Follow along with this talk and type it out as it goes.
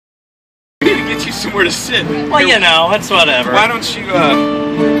get you somewhere to sit. Well, you know, it's whatever. Why don't you,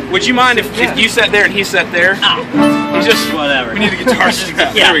 would you mind if you sat there and he sat there? Oh, just whatever. We need a guitar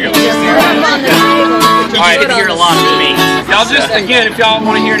strap. Yeah. There we go. Alright, you can hear a lot of me. Y'all just, again, if y'all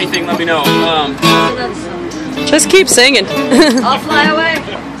want to hear anything, let me know. Just keep singing. I'll fly away.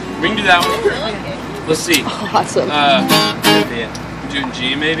 We can do that one. Let's see. Awesome. Do it in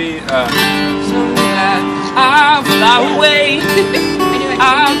G, maybe? I'll fly away.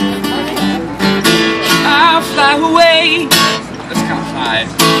 I'll fly away. That's kind of high.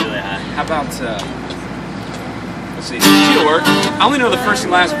 How about, let's see. It'll work. I only know the first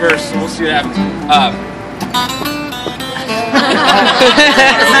and last verse, so we'll see what happens.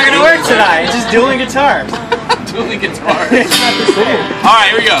 It's not gonna work tonight. It's just dueling guitars. Dueling guitars. Alright,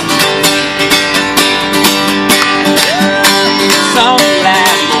 here we go. Some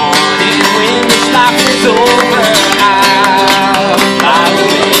glad morning when this life is over, I'll fly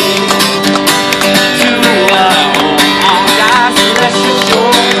away to a home on God's celestial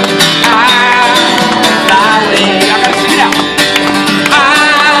shore. I'll fly away. I gotta sing it out.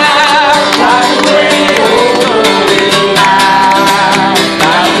 I'll fly away, I'll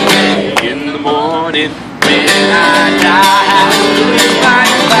fly away in the morning when I die. I'll fly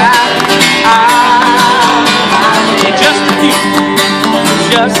back.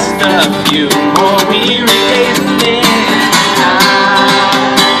 Just a few more weary days and then I'll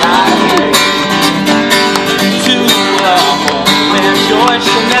fly away to a home where joy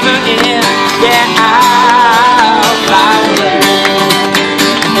shall never end. Yeah, I'll fly away.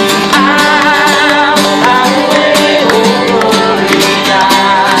 I'll fly away, oh glory, I'll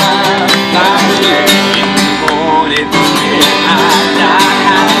fly away in the morning when I die.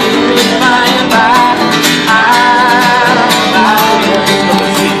 I'll be by and by.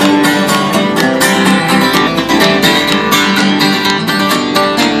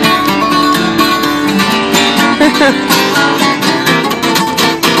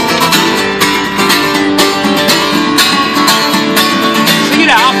 Sing it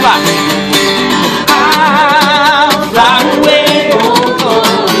out, I'll fly. I'll fly away, oh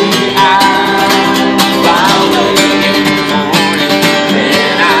glory, I'll fly away in the morning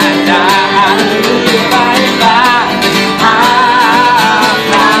when I die. Hallelujah, by and by, I'll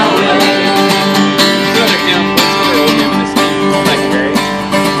fly away. Another hymn, another old hymn, this hymn, like Gary.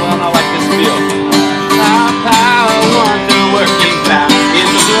 Well, not like this feel. Power, wonder working power in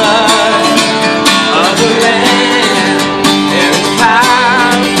the blood of the Lamb. There is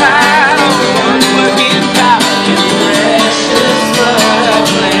power, wonder working power in the precious blood of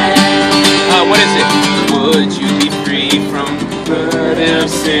the Lamb. What is it? Would you be free from the burden of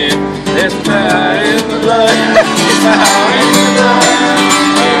sin? There's power in the blood. There's power in the blood.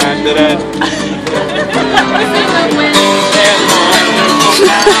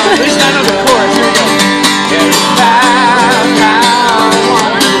 At least I know the chorus. Here we go. There's power,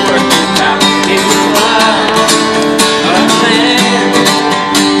 wonder working power in the blood of the Lamb.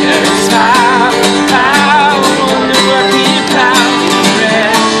 There's power, wonder working power in the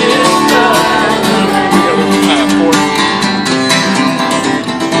precious blood of the Lamb.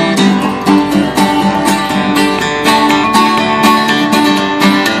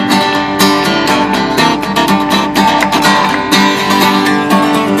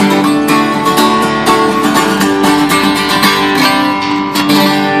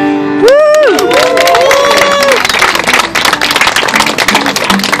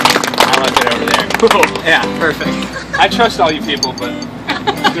 Yeah, perfect. I trust all you people, but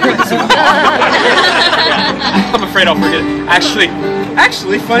I'm afraid I'll forget it.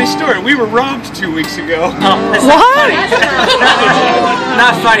 Actually, funny story. We were robbed 2 weeks ago. Oh, that's not funny.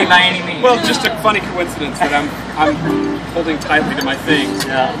 Not funny by any means. Well, just a funny coincidence that I'm holding tightly to my thing.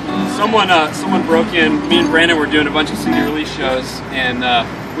 Yeah. Someone broke in. Me and Brandon were doing a bunch of CD release shows, and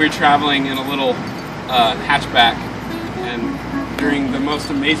we were traveling in a little hatchback. And during the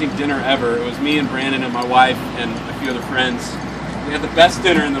most amazing dinner ever, it was me and Brandon and my wife and a few other friends. We had the best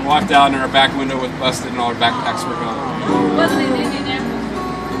dinner and then walked out and our back window was busted and all our backpacks were gone. Was it in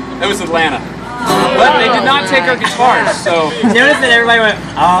Indianapolis? It was Atlanta. But they did not take our guitars, so... Notice that everybody went,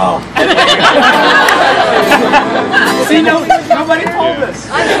 oh. See, nobody told us.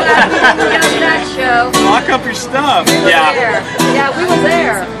 I'm glad we didn't go to that show. Lock up your stuff. Yeah. Yeah, we were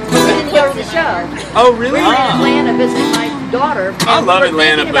there. We didn't go to the show. Oh, really? We were in Atlanta visiting my daughter. I love we were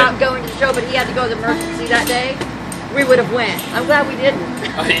Atlanta, thinking about going to the show, but he had to go to the emergency that day. We would have went. I'm glad we didn't.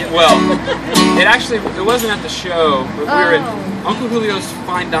 Well, it wasn't at the show, but we were at Uncle Julio's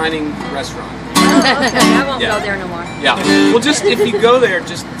fine dining restaurant. Okay, I won't go there no more. Yeah. Well, just if you go there,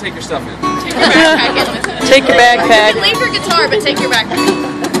 just take your stuff in. Take your backpack in with you. Take your backpack. You can leave your guitar, but take your backpack.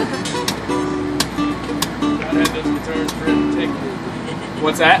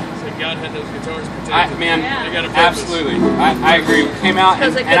 What's that? God had those guitars protected. Man, They got a purpose. absolutely. I agree. We came out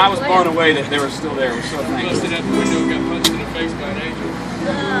and I was blown play. away that they were still there. We're so thankful. Busted out the window and got punched in the face by an angel.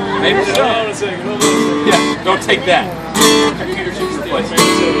 Maybe so. Hold on a second. Hold on a second. Yeah, don't take that. Computer should replace it.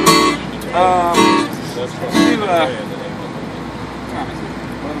 Let's do, what time is it?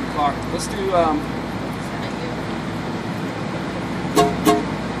 11 o'clock. Let's do, do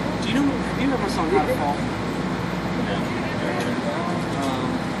you know, have you heard my song, How to Fall?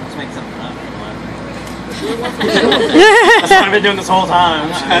 Let's make something up. That's what I've been doing this whole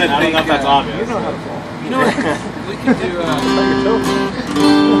time. I don't know if that's obvious. You know How to Fall. You know what? We could do,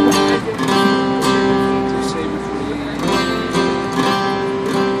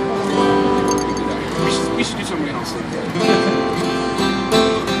 we should do something we don't sleep with.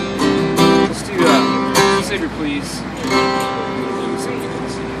 Let's do, Savior Please.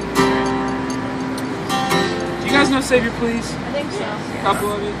 Do you guys know Savior Please? I think so. A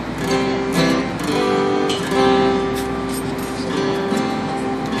couple of you?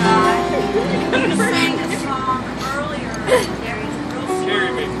 You sang a song earlier.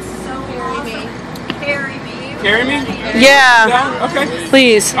 Carry me. So awesome. Carry me. Carry me? Yeah, Yeah? Okay.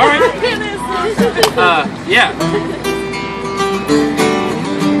 please. All right. Yeah.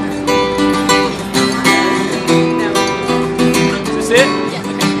 Is this it?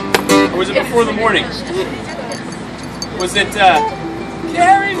 Or was it before the morning? Was it,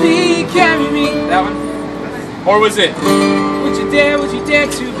 carry me, that one? Or was it, would you dare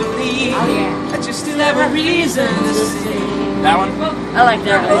to believe that you still have a reason to sing? That one? I like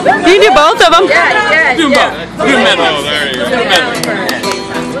that one. You can do both of them. Yeah, Do both. Do medley. Oh, there you go. Do medley.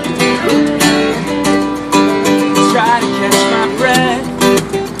 Try to catch my breath.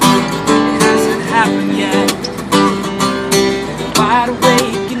 It hasn't happened yet. Wide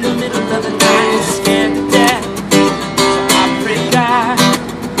awake in the middle of the night, scared to death. So I pray God,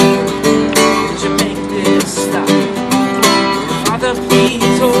 would you make this stop? Father,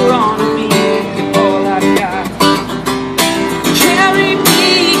 please hold on to me. You're all I've got.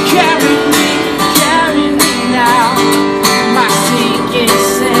 Carry me now. My sinking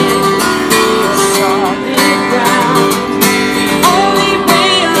sand, solid ground. The only way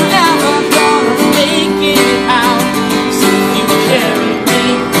I'm ever gonna make it out is if you carry me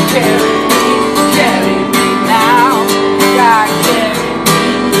now. God, carry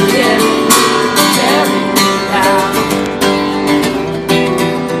me now.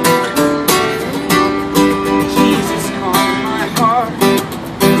 Jesus, calm my heart.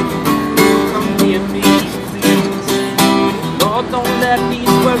 Come near me, please. Lord, don't let me